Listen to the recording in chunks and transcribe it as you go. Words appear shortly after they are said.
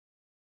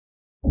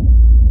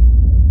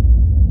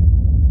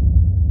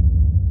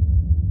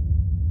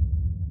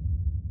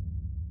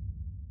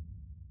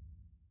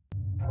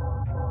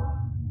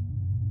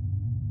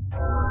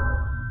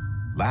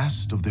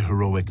last of the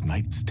heroic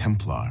Knights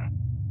Templar,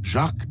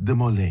 Jacques De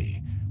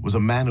Molay was a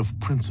man of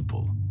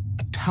principle,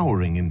 a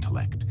towering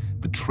intellect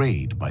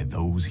betrayed by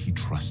those he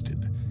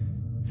trusted.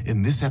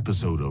 In this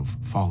episode of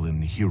Fallen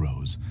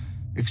Heroes,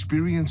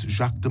 experience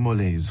Jacques De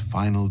Molay's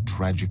final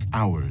tragic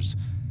hours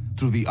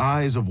through the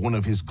eyes of one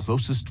of his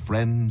closest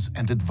friends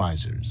and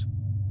advisors.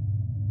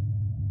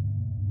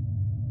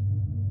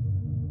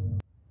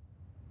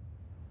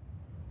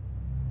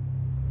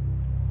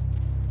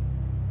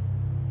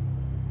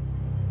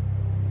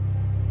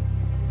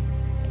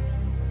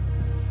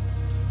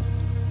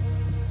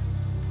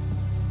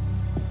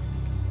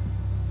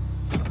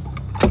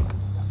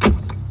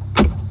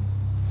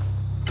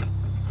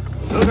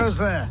 Who goes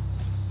there?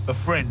 A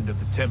friend of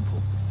the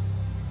temple.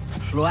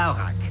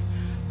 Floirac.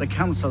 The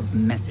Council's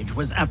message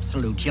was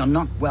absolute. You're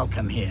not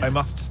welcome here. I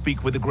must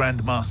speak with the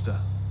Grand Master.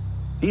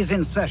 He's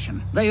in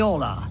session. They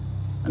all are.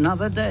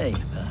 Another day,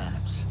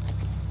 perhaps.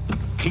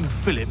 King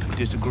Philip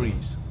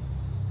disagrees.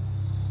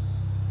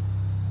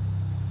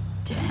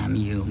 Damn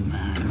you,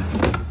 man.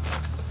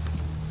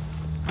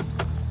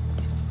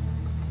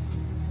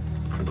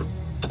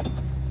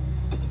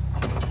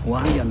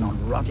 Why you're not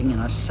rotting in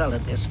a cell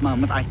at this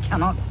moment, I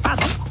cannot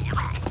fathom.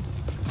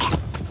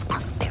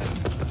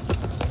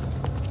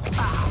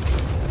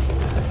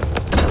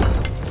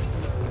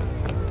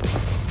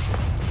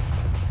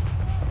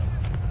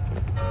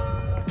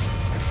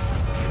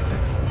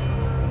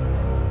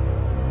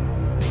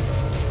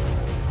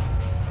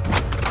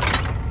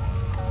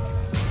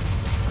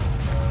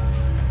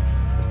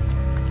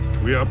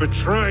 We are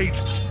betrayed.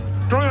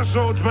 Draw your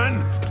swords,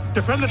 men.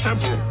 Defend the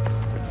temple.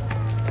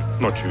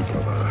 Not you,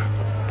 brother.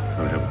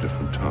 I have a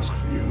different task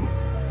for you.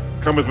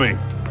 Come with me.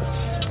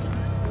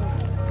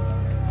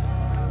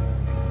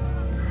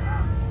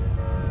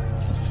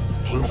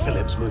 King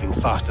Philip's moving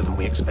faster than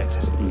we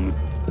expected.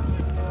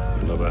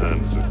 Another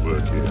hand is at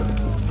work here.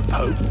 The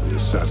Pope? The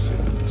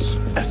assassins.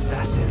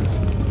 Assassins?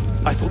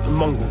 I thought the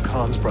Mongol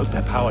Khans broke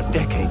their power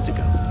decades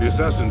ago. The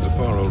assassins are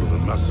far older than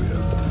Masya.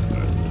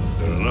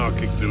 Their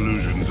anarchic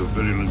delusions are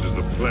virulent as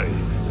the plague,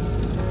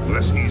 and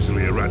less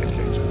easily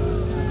eradicated.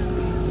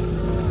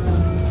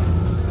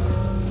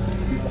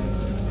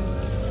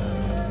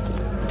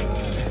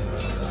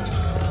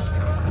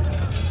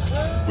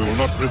 We will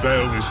not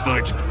prevail this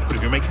night, but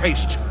if you make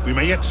haste, we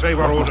may yet save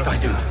our order. What must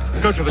I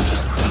do? Go to the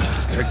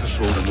tower. Take the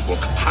sword and the book.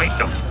 Hide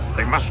them.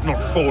 They must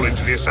not fall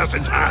into the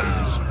assassin's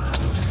hands.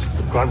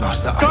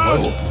 Grandmaster, Go! I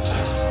will.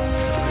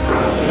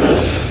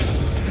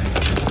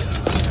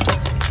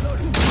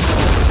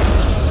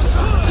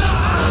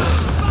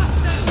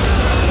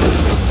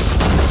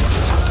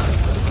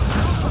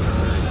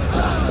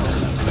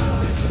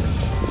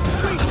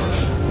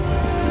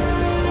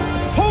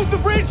 Hold the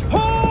bridge!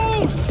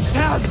 Hold!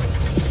 Dad!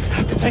 I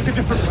have to take a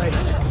different way.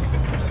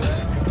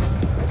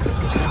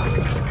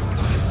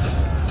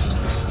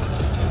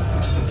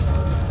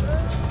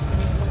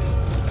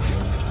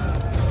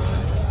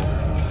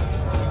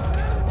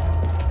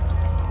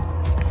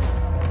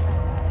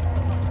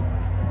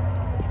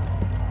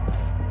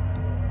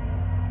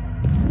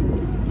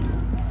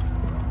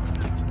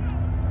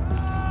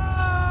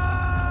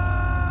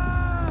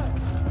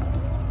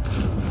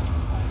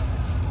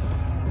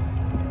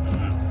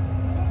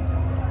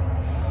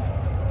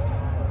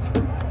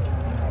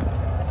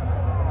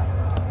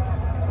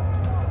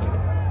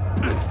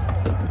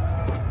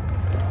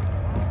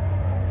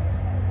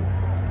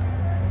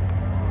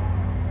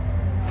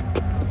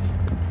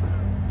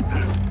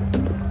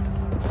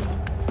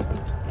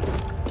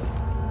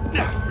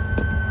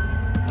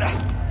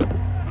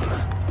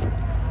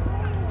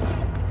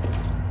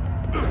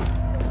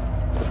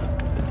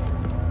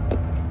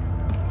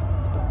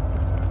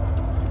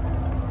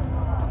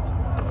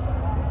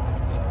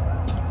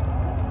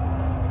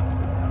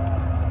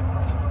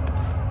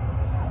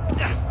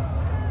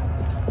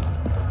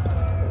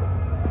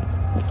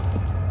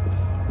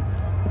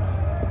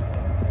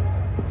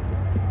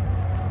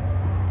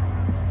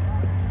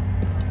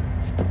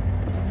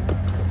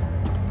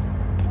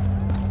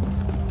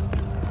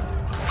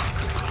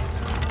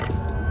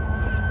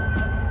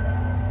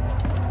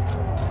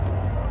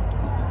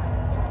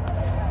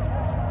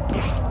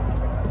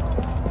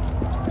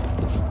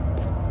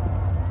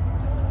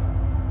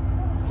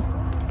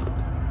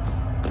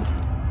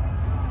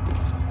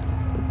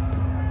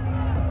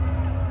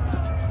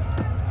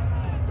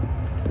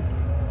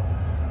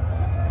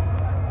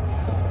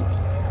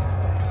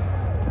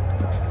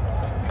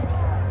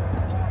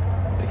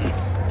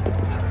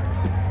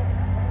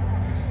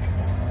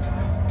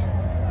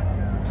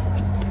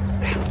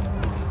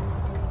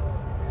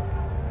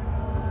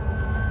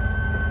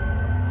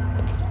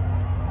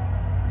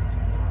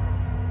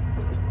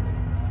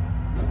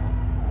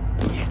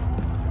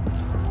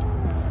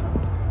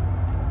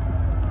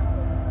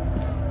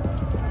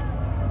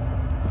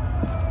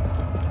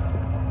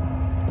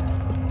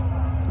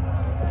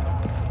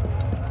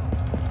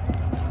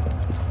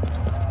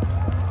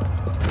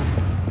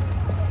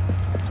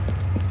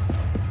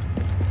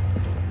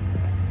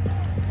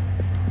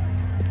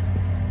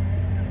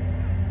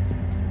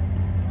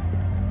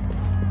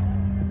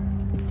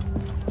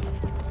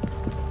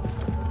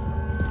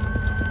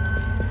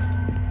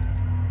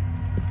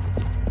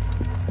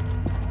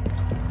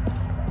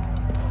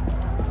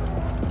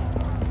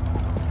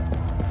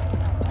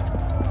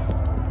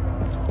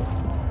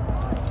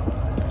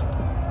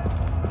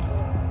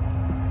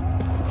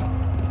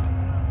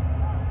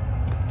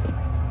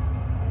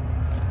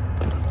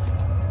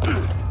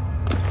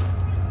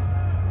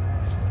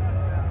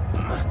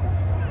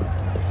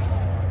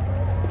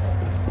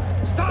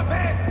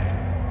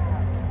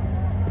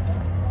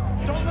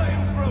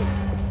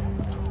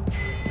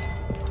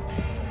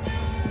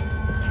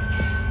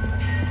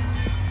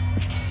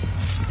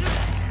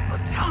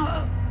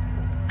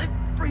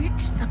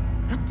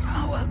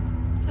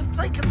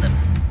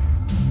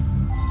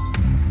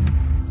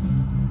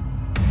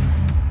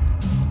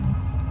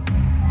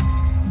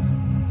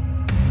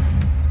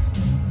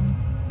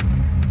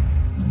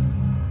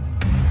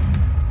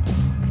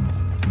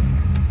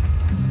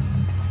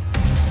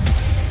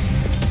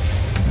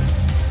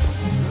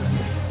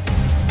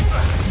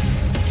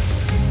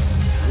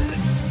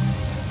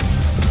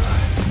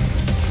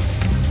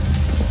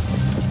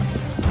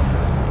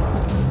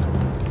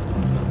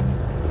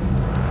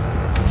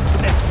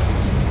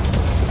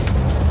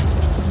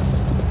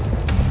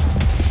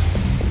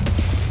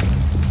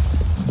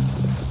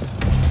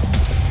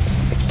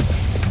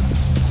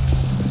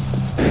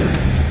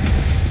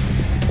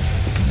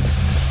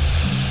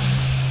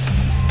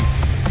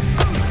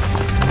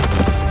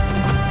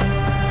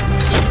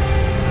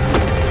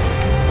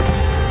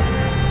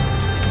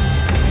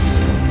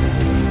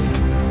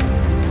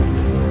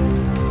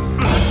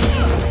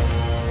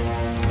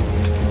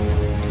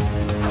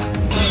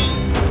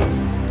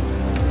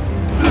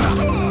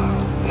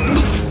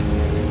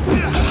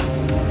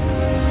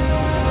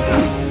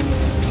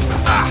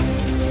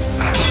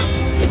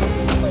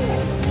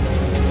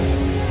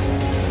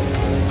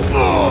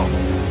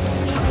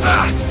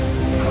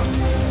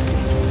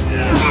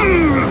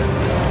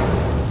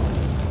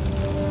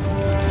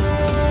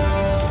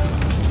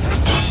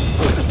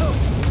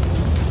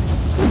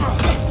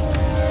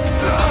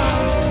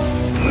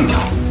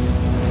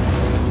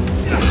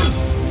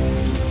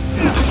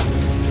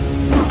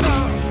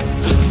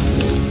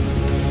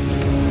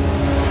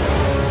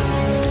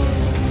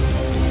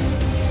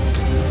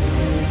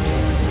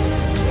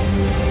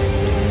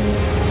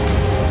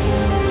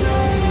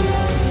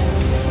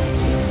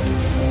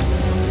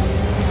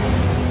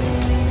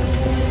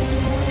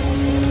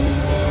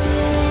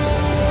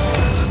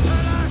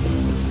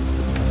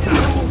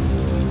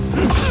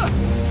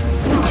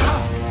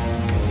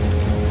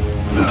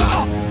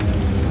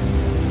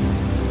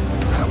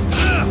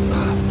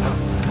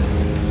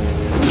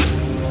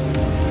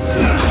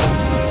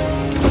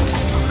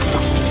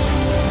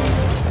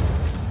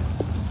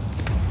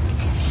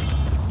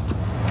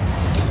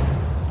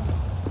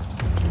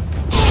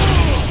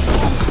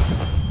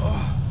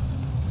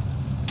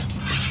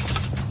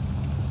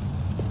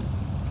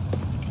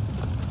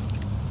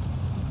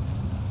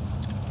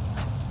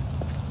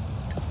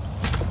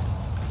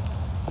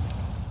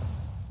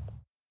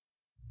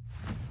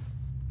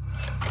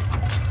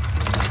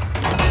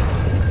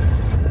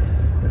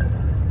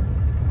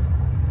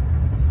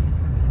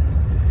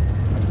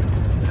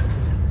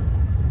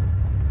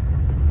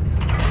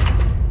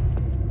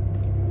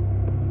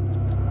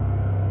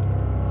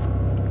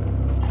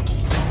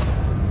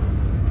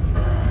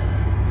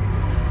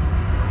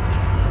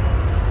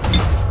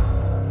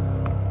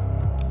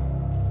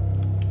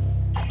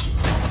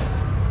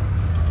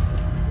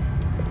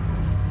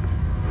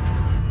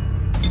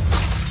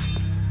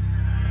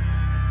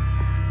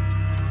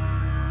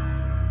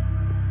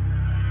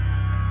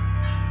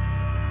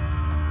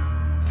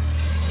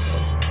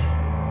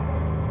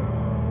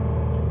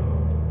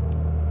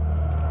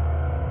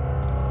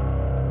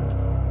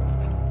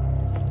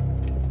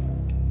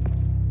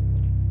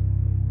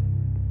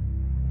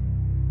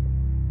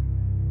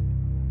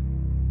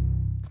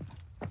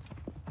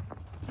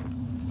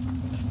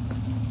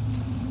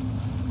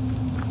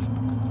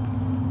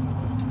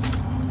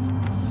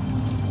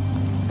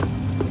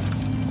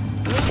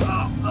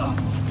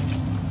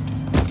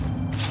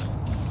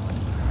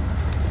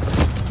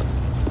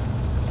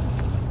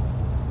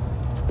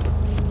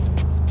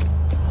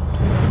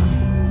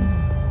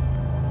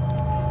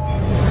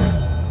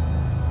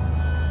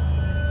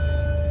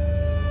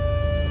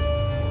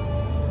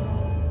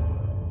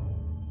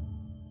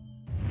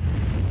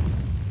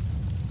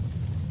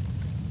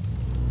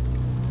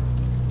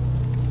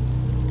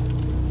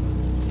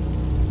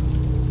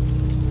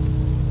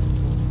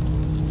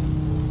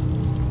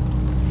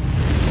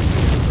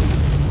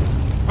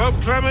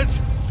 Clement,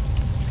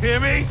 hear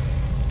me?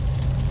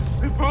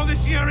 Before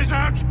this year is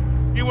out,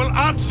 you will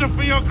answer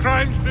for your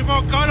crimes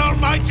before God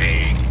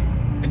Almighty!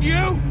 And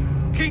you,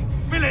 King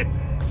Philip,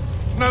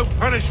 no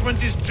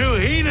punishment is too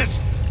heinous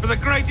for the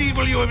great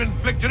evil you have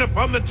inflicted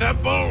upon the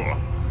temple!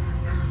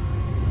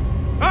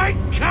 I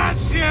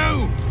curse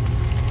you!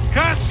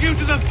 Curse you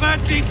to the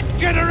 13th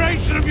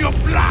generation of your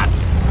blood!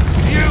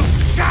 You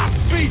shall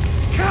be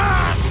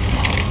cursed!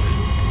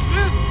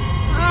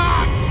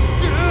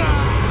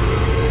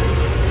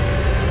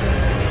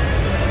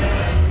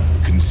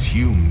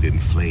 Consumed in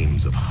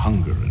flames of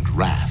hunger and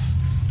wrath,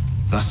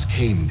 thus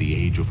came the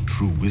age of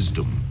true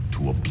wisdom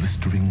to a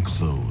blistering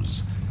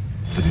close.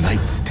 The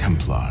Knights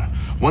Templar,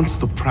 once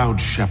the proud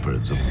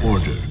shepherds of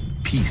order,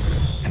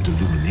 peace, and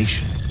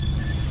illumination,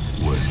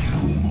 were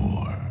no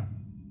more.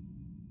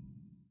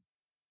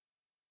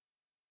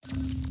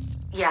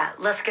 Yeah,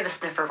 let's get a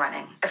sniffer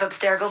running. If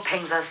Abstergo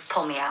pings us,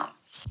 pull me out.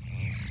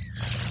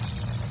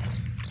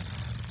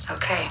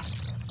 Okay.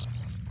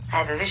 I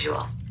have a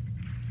visual.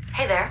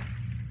 Hey there.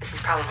 This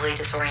is probably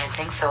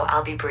disorienting, so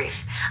I'll be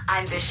brief.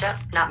 I'm Bishop,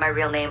 not my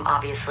real name,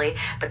 obviously,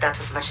 but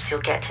that's as much as you'll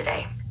get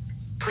today.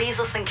 Please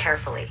listen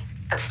carefully.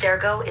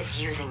 Abstergo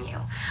is using you,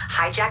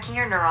 hijacking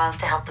your neurons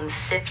to help them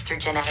sift through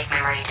genetic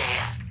memory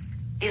data.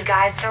 These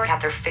guys don't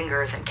have their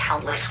fingers in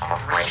countless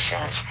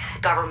corporations,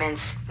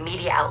 governments,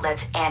 media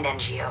outlets, and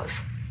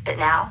NGOs. But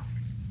now,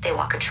 they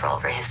want control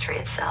over history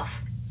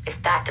itself.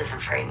 If that doesn't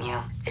frighten you,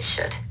 it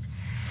should.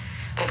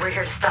 But we're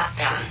here to stop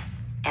them,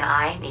 and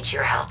I need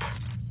your help.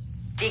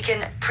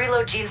 Deacon,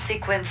 preload gene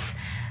sequence,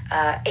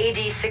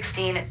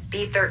 AD16,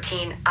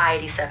 B13,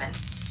 I87.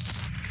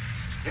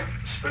 Yep,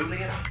 spooling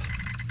it up.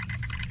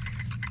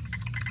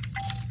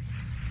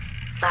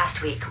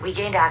 Last week, we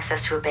gained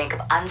access to a bank of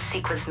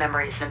unsequenced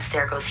memories in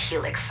Abstergo's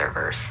Helix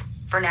servers.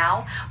 For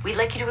now, we'd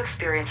like you to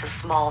experience a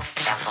small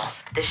sample.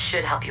 This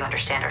should help you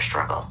understand our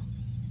struggle.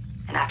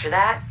 And after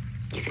that,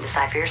 you can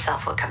decide for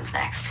yourself what comes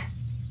next.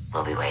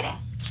 We'll be waiting.